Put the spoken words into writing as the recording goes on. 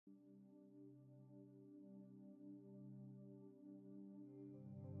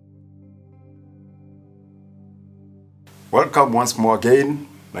Welcome once more again.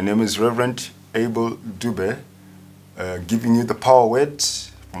 My name is Rev Abel Dube, giving you the power word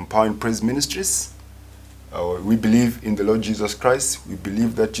from Power and Praise Ministries. We believe in the Lord Jesus Christ. We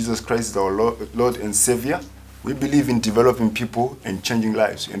believe that Jesus Christ is our Lord and Savior. We believe in developing people and changing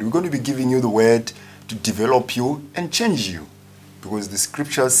lives. And we're going to be giving you the word to develop you and change you. Because the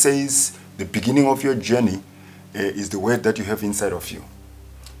scripture says the beginning of your journey is the word that you have inside of you.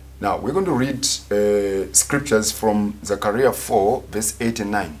 Now, we're going to read scriptures from Zechariah 4, verse 8 and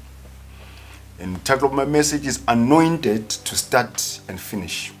 9. And the title of my message is Anointed to Start and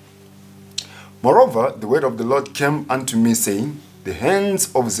Finish. Moreover, the word of the Lord came unto me, saying, The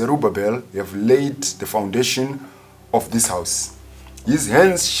hands of Zerubbabel have laid the foundation of this house. His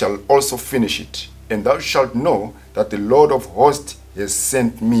hands shall also finish it. And thou shalt know that the Lord of hosts has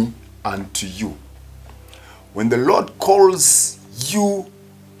sent me unto you. When the Lord calls you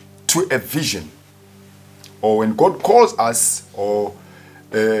to a vision, or when God calls us or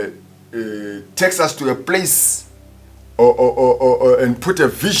takes us to a place and put a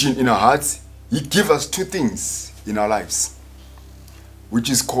vision in our hearts, He gives us two things in our lives, which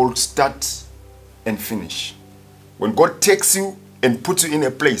is called start and finish. When God takes you and puts you in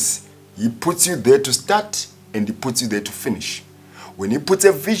a place, He puts you there to start and He puts you there to finish. When He puts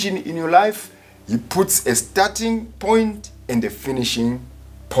a vision in your life, He puts a starting point and a finishing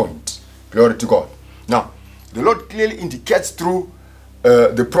point. Glory to God. Now, the Lord clearly indicates through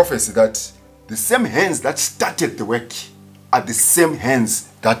the prophecy that the same hands that started the work are the same hands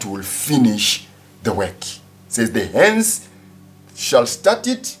that will finish the work. It says the hands shall start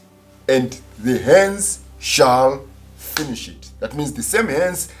it and the hands shall finish it. That means the same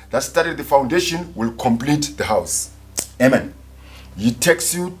hands that started the foundation will complete the house. Amen. He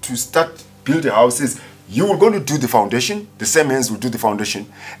takes you to start building houses. You are going to do the foundation. The same hands will do the foundation.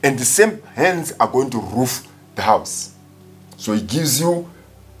 And the same hands are going to roof the house. So He gives you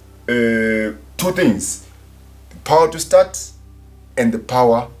two things. The power to start and the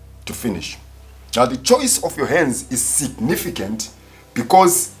power to finish. Now the choice of your hands is significant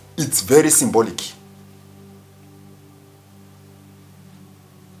because it's very symbolic.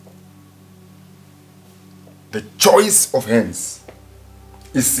 The choice of hands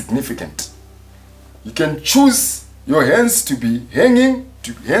is significant. You can choose your hands to be hanging,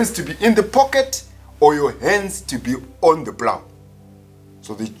 hands to be in the pocket, or your hands to be on the plow.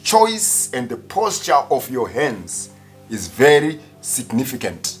 So the choice and the posture of your hands is very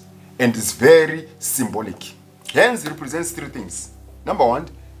significant and is very symbolic. Hands represents three things. Number one,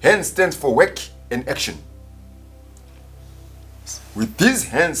 hands stands for work and action. With these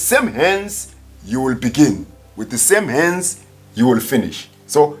hands, same hands, you will begin. With the same hands, you will finish.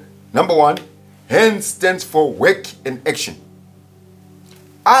 So, number one, hands stands for work and action.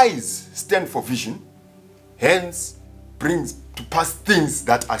 Eyes stand for vision. Hands brings to pass things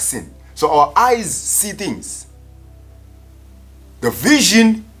that are seen. So our eyes see things. The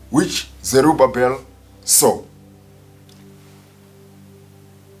vision which Zerubbabel saw.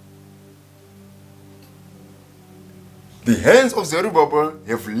 The hands of Zerubbabel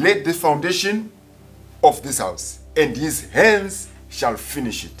have laid the foundation of this house, and his hands shall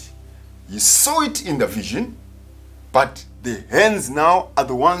finish it. He saw it in the vision, but the hands now are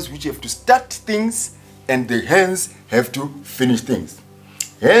the ones which have to start things and the hands have to finish things.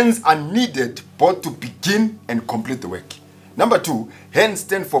 Hands are needed both to begin and complete the work. Number two, hands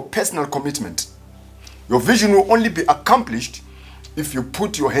stand for personal commitment. Your vision will only be accomplished if you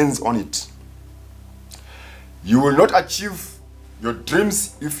put your hands on it. You will not achieve your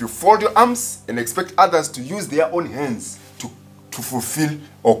dreams if you fold your arms and expect others to use their own hands to fulfill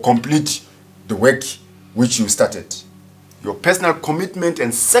or complete the work which you started. Your personal commitment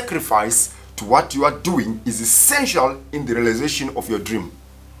and sacrifice to what you are doing is essential in the realization of your dream.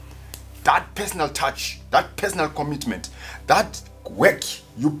 That personal touch, that personal commitment, that work,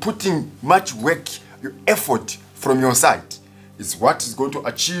 you putting much work, your effort from your side is what is going to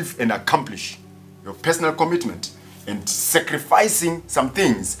achieve and accomplish your personal commitment and sacrificing some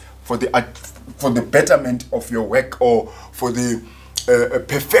things for the betterment of your work or for the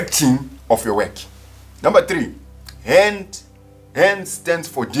perfecting of your work. Number three, hand stands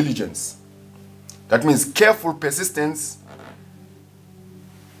for diligence. That means careful persistence,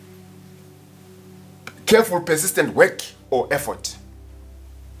 careful persistent work or effort.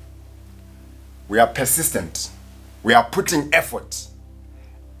 We are persistent. We are putting effort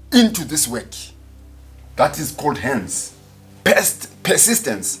into this work. That is called hands.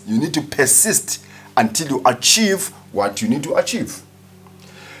 Persistence. You need to persist until you achieve what you need to achieve.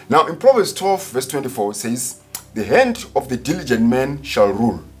 Now in Proverbs 12 verse 24 it says, The hand of the diligent man shall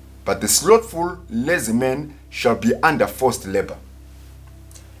rule, but the slothful, lazy man shall be under forced labor.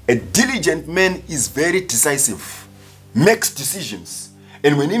 A diligent man is very decisive, makes decisions,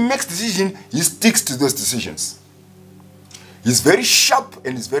 and when he makes decisions, he sticks to those decisions. He's very sharp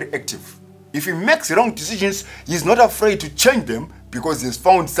and he's very active. If he makes wrong decisions, he's not afraid to change them because he's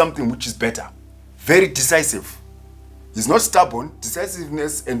found something which is better. Very decisive. He's not stubborn.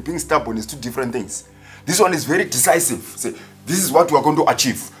 Decisiveness and being stubborn is two different things. This one is very decisive. Say, this is what we are going to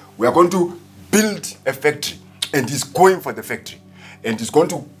achieve. We are going to build a factory, and he's going for the factory. And he's going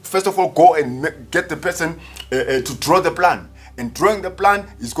to, first of all, go and get the person to draw the plan. And drawing the plan,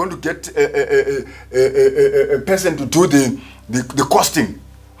 he's going to get a person to do the costing.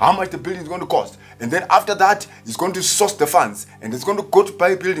 How much the building is going to cost. And then after that, he's going to source the funds. And he's going to go to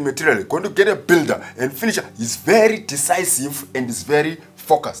buy building material. He's going to get a builder and finish. He's very decisive and he's very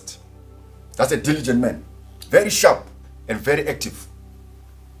focused. That's a diligent man. Very sharp and very active.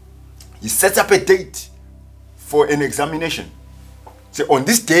 He sets up a date for an examination. So on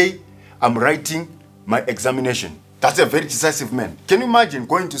this day, I'm writing my examination. That's a very decisive man. Can you imagine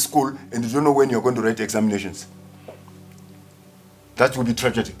going to school and you don't know when you're going to write examinations? That would be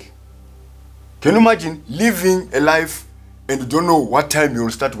tragic. Can you imagine living a life and you don't know what time you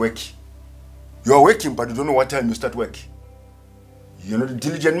will start work? You are working, but you don't know what time you start work. You're not a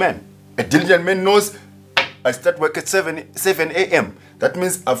diligent man. A diligent man knows I start work at 7 a.m. That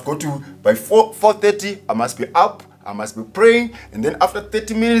means I've got to, by 4:30, I must be up, I must be praying, and then after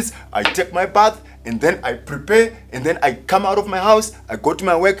 30 minutes, I take my bath, and then I prepare, and then I come out of my house, I go to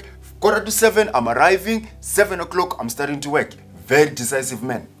my work, 6:45, I'm arriving, 7 o'clock, I'm starting to work. Very decisive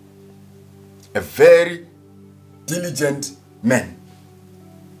man. A very diligent man.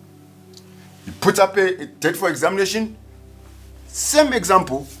 You put up a date for examination. Same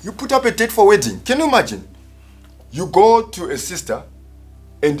example, you put up a date for wedding. Can you imagine? You go to a sister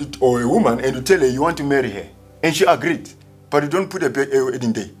or a woman and you tell her you want to marry her. And she agreed. But you don't put a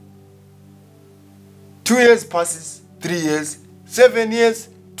wedding day. 2 years passes, 3 years, 7 years,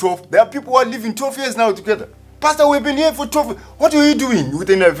 12. There are people who are living 12 years now together. Pastor, we've been here for 12 years. What are you doing with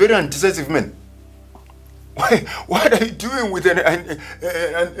a very undecisive man? What are you doing with a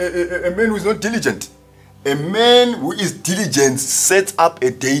man who is not diligent? A man who is diligent sets up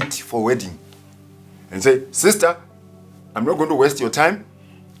a date for wedding. And say, sister, I'm not going to waste your time.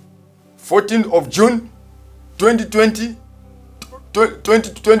 14th of June, 2020,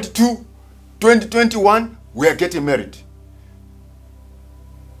 2022, 2021, we are getting married.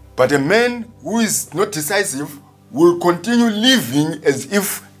 But a man who is not decisive will continue living as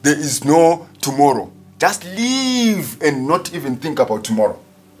if there is no tomorrow. Just live and not even think about tomorrow.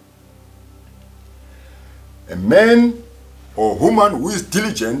 A man or woman who is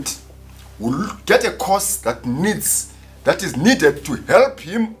diligent will get a course that is needed to help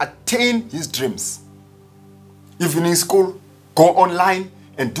him attain his dreams. Evening school, go online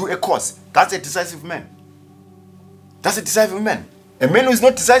and do a course. That's a decisive man. That's a decisive man. A man who is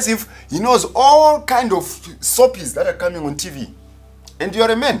not decisive, he knows all kind of soapies that are coming on TV. And you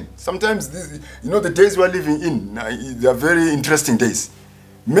are a man. Sometimes, the days we are living in, they are very interesting days.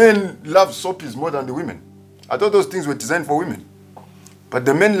 Men love soapies more than the women. I thought those things were designed for women. But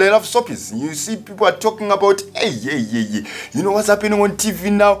the men love soapies. You see people are talking about, hey. You know what's happening on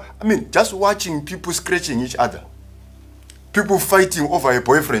TV now? I mean, just watching people scratching each other. People fighting over a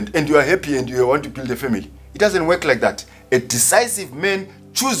boyfriend and you are happy and you want to build a family. It doesn't work like that. A decisive man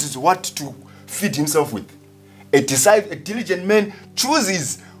chooses what to feed himself with. A diligent man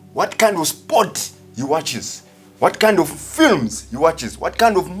chooses what kind of sport he watches, what kind of films he watches, what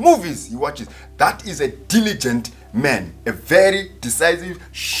kind of movies he watches. That is a diligent man, a very decisive,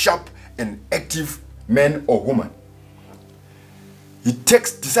 sharp, and active man or woman. He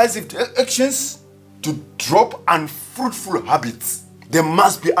takes decisive actions to drop unfruitful habits. There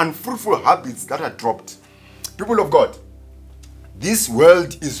must be unfruitful habits that are dropped. People of God, this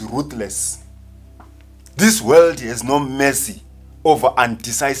world is ruthless. This world has no mercy over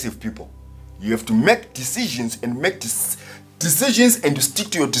undecisive people. You have to make decisions and and you stick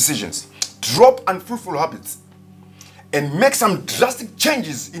to your decisions. Drop unfruitful habits and make some drastic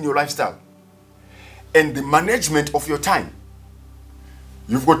changes in your lifestyle and the management of your time.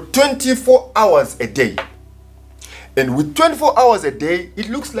 You've got 24 hours a day. And with 24 hours a day, it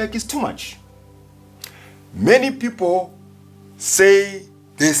looks like it's too much. Many people say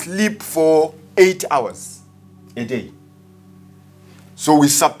they sleep for 8 hours a day. So we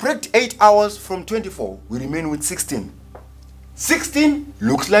subtract 8 hours from 24, we remain with 16. 16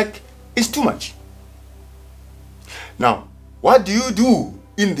 looks like it's too much. Now, what do you do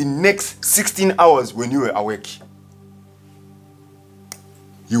in the next 16 hours when you are awake?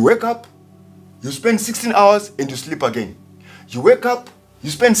 You wake up, you spend 16 hours and you sleep again. You wake up, you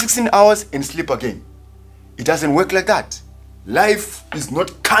spend 16 hours and sleep again. It doesn't work like that. Life is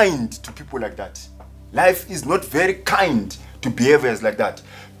not kind to people like that. Life is not very kind to behaviors like that.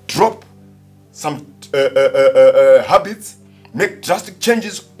 Drop some habits, make drastic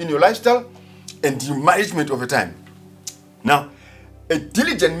changes in your lifestyle and your management over time. Now, a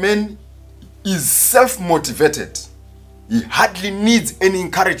diligent man is self-motivated. He hardly needs any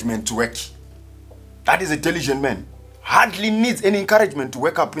encouragement to work. That is a diligent man. Hardly needs any encouragement to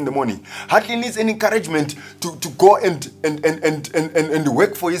wake up in the morning. Hardly needs any encouragement to go and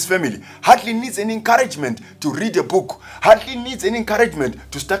work for his family. Hardly needs any encouragement to read a book. Hardly needs any encouragement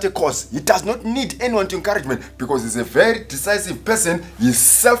to start a course. He does not need anyone to encouragement because he's a very decisive person. He is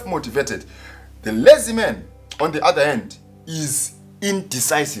self-motivated. The lazy man, on the other hand, is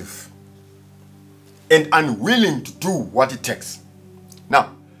indecisive and unwilling to do what it takes.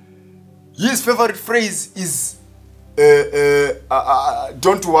 Now, his favorite phrase is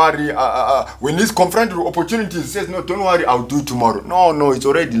don't worry. When he's confronted with opportunities, he says, no, don't worry, I'll do it tomorrow. No, it's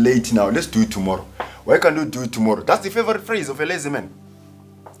already late now. Let's do it tomorrow. Why can't you do it tomorrow? That's the favorite phrase of a lazy man.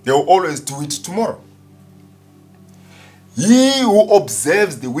 They will always do it tomorrow. He who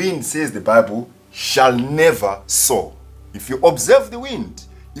observes the wind, says the Bible, shall never sow. If you observe the wind,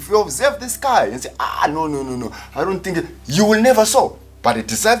 if you observe the sky and say, no, I don't think, you will never sow. But a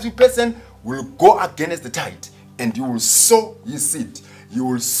decisive person will go against the tide. And you will sow his seed. You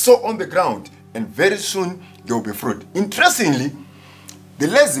will sow on the ground. And very soon there will be fruit. Interestingly, the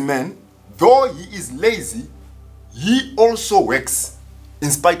lazy man, though he is lazy, he also works in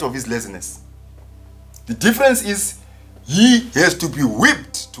spite of his laziness. The difference is he has to be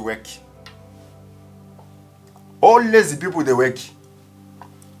whipped to work. All lazy people, they work.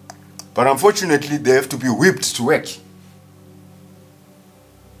 But unfortunately, they have to be whipped to work.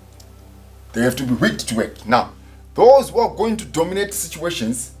 They have to be whipped to work. Now, those who are going to dominate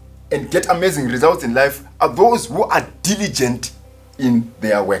situations and get amazing results in life are those who are diligent in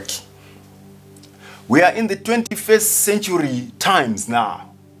their work. We are in the 21st century times now.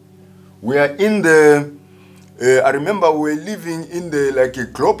 We are in the, I remember we were living in the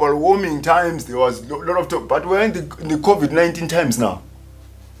global warming times. There was a lot of talk, but we're in the COVID-19 times now.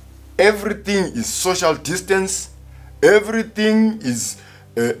 Everything is social distance. Everything is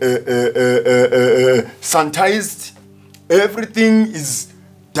sanitized. Everything is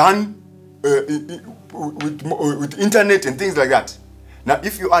done with internet and things like that. Now,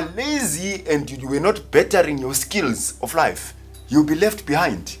 if you are lazy and you were not bettering your skills of life, you'll be left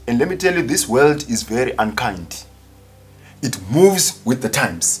behind. And let me tell you, this world is very unkind. It moves with the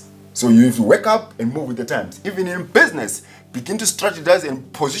times. So you have to wake up and move with the times. Even in business, begin to strategize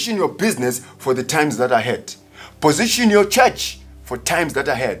and position your business for the times that are ahead. Position your church for times that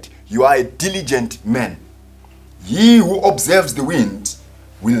are ahead. You are a diligent man. He who observes the wind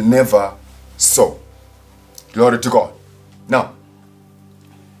will never sow. Glory to God. Now,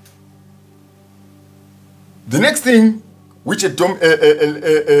 the next thing which a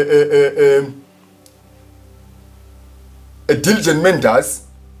diligent man does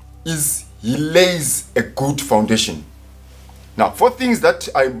is he lays a good foundation. Now, 4 things that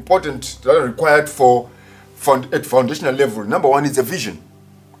are important, that are required for at foundational level. Number 1 is a vision.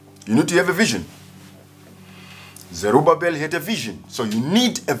 You need to have a vision. Zerubbabel had a vision. So you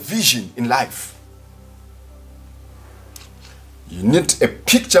need a vision in life. You need a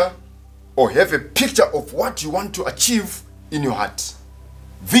picture or have a picture of what you want to achieve in your heart.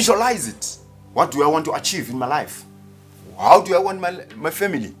 Visualize it. What do I want to achieve in my life? How do I want my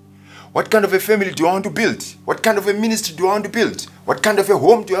family? What kind of a family do I want to build? What kind of a ministry do I want to build? What kind of a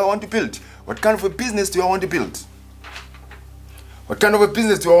home do I want to build? What kind of a business do I want to build? What kind of a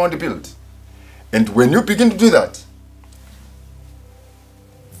business do I want to build? And when you begin to do that,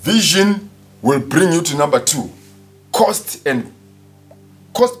 vision will bring you to number 2, cost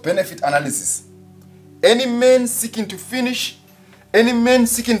benefit analysis. Any man seeking to finish, any man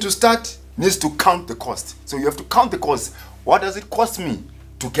seeking to start needs to count the cost. So you have to count the cost. What does it cost me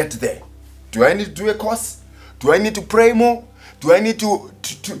to get there? Do I need to do a course? Do I need to pray more? Do I need to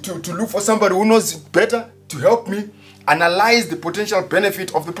look for somebody who knows it better to help me analyze the potential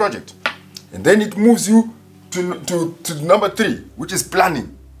benefit of the project? And then it moves you to number 3, which is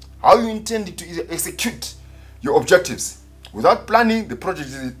planning. How you intend to execute your objectives. Without planning, the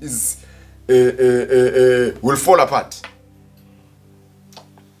project will fall apart.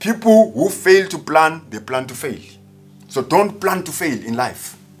 People who fail to plan, they plan to fail. So don't plan to fail in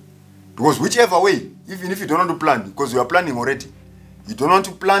life. Because whichever way, even if you don't want to plan, because you are planning already, you don't want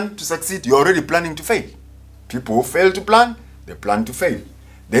to plan to succeed, you're already planning to fail. People who fail to plan, they plan to fail.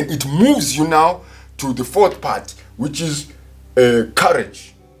 Then it moves you now to the fourth part, which is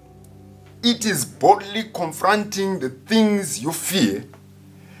courage. It is boldly confronting the things you fear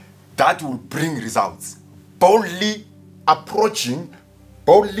that will bring results. Boldly approaching,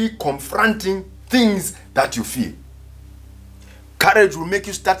 boldly confronting things that you fear. Courage will make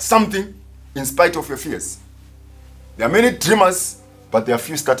you start something in spite of your fears. There are many dreamers, but there are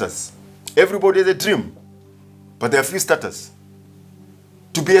few starters. Everybody has a dream, but there are few starters.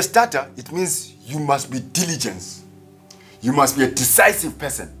 To be a starter, it means you must be diligent. You must be a decisive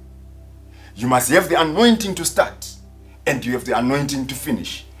person. You must have the anointing to start, and you have the anointing to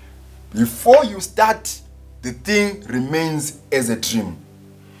finish. Before you start, the thing remains as a dream.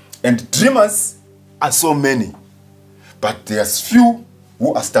 And dreamers are so many, but there's few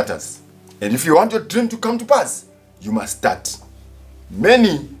who are starters. And if you want your dream to come to pass, you must start.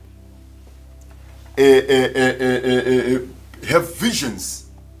 Many have visions,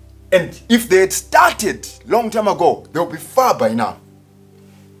 and if they had started long time ago, they'll be far by now.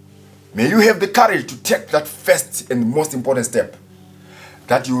 May you have the courage to take that first and most important step,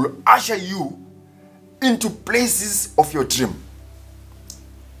 that will usher you into places of your dream.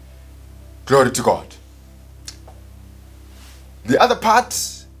 Glory to God. The other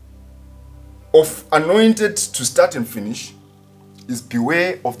part of anointed to start and finish is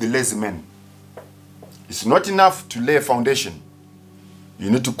beware of the lazy man. It's not enough to lay a foundation. You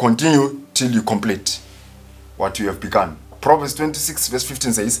need to continue till you complete what you have begun. Proverbs 26 verse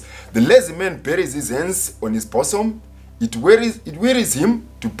 15 says, the lazy man buries his hands on his bosom. It wearies him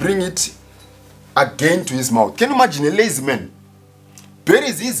to bring it again to his mouth. Can you imagine a lazy man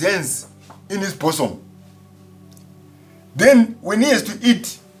buries his hands in his bosom? Then when he has to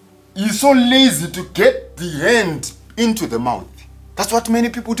eat, he's so lazy to get the hand into the mouth. That's what many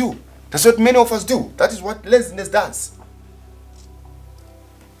people do. That's what many of us do. That is what laziness does.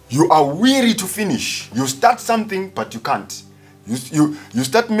 You are weary to finish. You start something, but you can't. You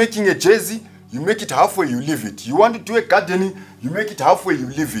start making a jersey, you make it halfway, you leave it. You want to do a gardening, you make it halfway, you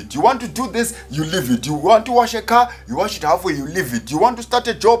leave it. You want to do this, you leave it. You want to wash a car, you wash it halfway, you leave it. You want to start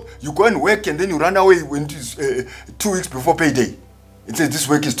a job, you go and work, and then you run away when it is 2 weeks before payday. It says this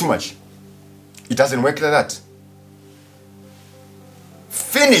work is too much. It doesn't work like that.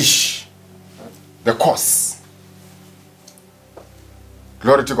 Finish the course.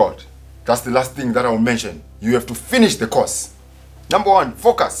 Glory to God. That's the last thing that I will mention. You have to finish the course. Number one,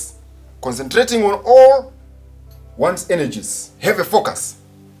 focus. Concentrating on all one's energies. Have a focus.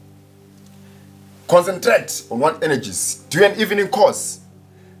 Concentrate on one's energies. Do an evening course.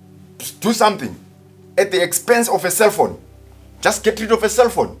 Do something at the expense of a cell phone. Just get rid of a cell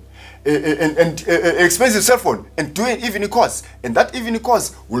phone. And expensive cell phone, and do an evening course. And that evening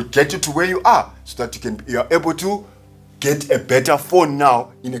course will get you to where you are, so that you are able to get a better phone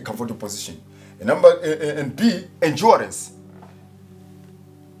now in a comfortable position. And B, endurance.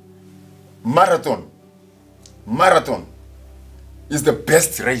 Marathon is the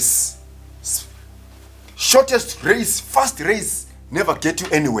best race. Shortest race, fast race, never get you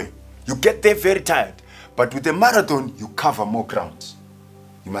anywhere. You get there very tired. But with a marathon, you cover more ground.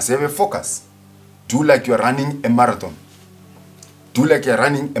 You must have a focus. Do like you are running a marathon. Do like you are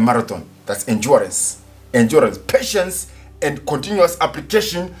running a marathon. That's endurance. Endurance, patience, and continuous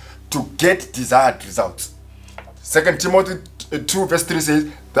application to get desired results. 2 Timothy 2 verse 3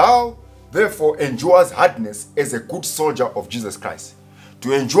 says, thou therefore endures hardness as a good soldier of Jesus Christ.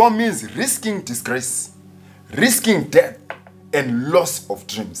 To endure means risking disgrace, risking death, and loss of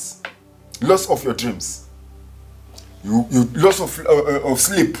dreams. Loss of your dreams. You loss of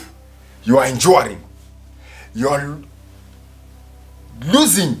sleep. You are enduring. You are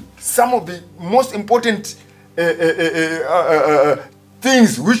losing some of the most important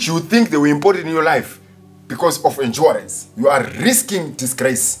things which you think they were important in your life because of endurance. You are risking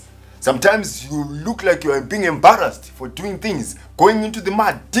disgrace. Sometimes you look like you are being embarrassed for doing things, going into the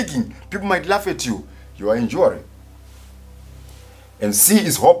mud, digging. People might laugh at you. You are enduring. And C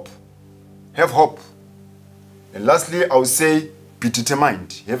is hope. Have hope. And lastly, I would say, be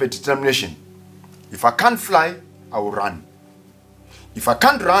determined. Have a determination. If I can't fly, I will run. If I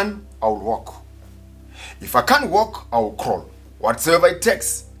can't run, I will walk. If I can't walk, I will crawl. Whatsoever it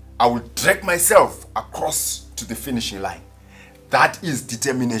takes, I will drag myself across to the finishing line. That is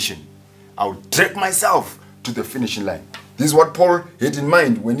determination. I will drag myself to the finishing line. This is what Paul had in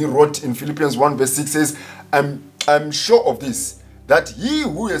mind when he wrote in Philippians 1 verse 6 says, I'm sure of this, that he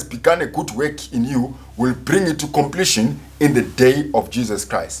who has begun a good work in you will bring it to completion in the day of Jesus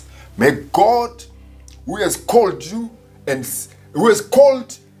Christ. May God, who has called you and who has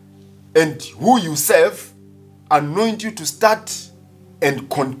called and who you serve, anoint you to start and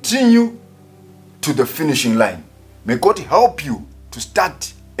continue to the finishing line. May God help you to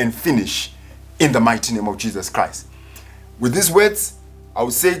start and finish in the mighty name of Jesus Christ. With these words, I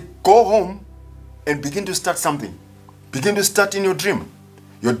would say go home and begin to start something. Begin to start in your dream.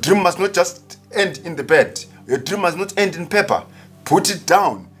 Your dream must not just end in the bed. Your dream must not end in paper. Put it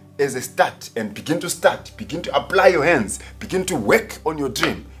down as a start and begin to start. Begin to apply your hands. Begin to work on your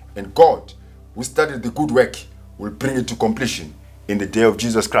dream. And God, who started the good work, will bring it to completion in the day of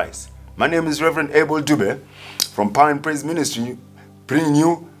Jesus Christ. My name is Rev Abel Dube from Power and Praise Ministry, bringing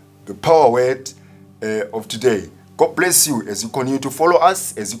you the power word of today. God bless you as you continue to follow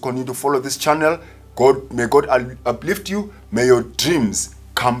us, as you continue to follow this channel. May God uplift you. May your dreams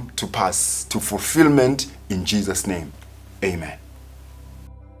come to pass, to fulfillment in Jesus' name. Amen.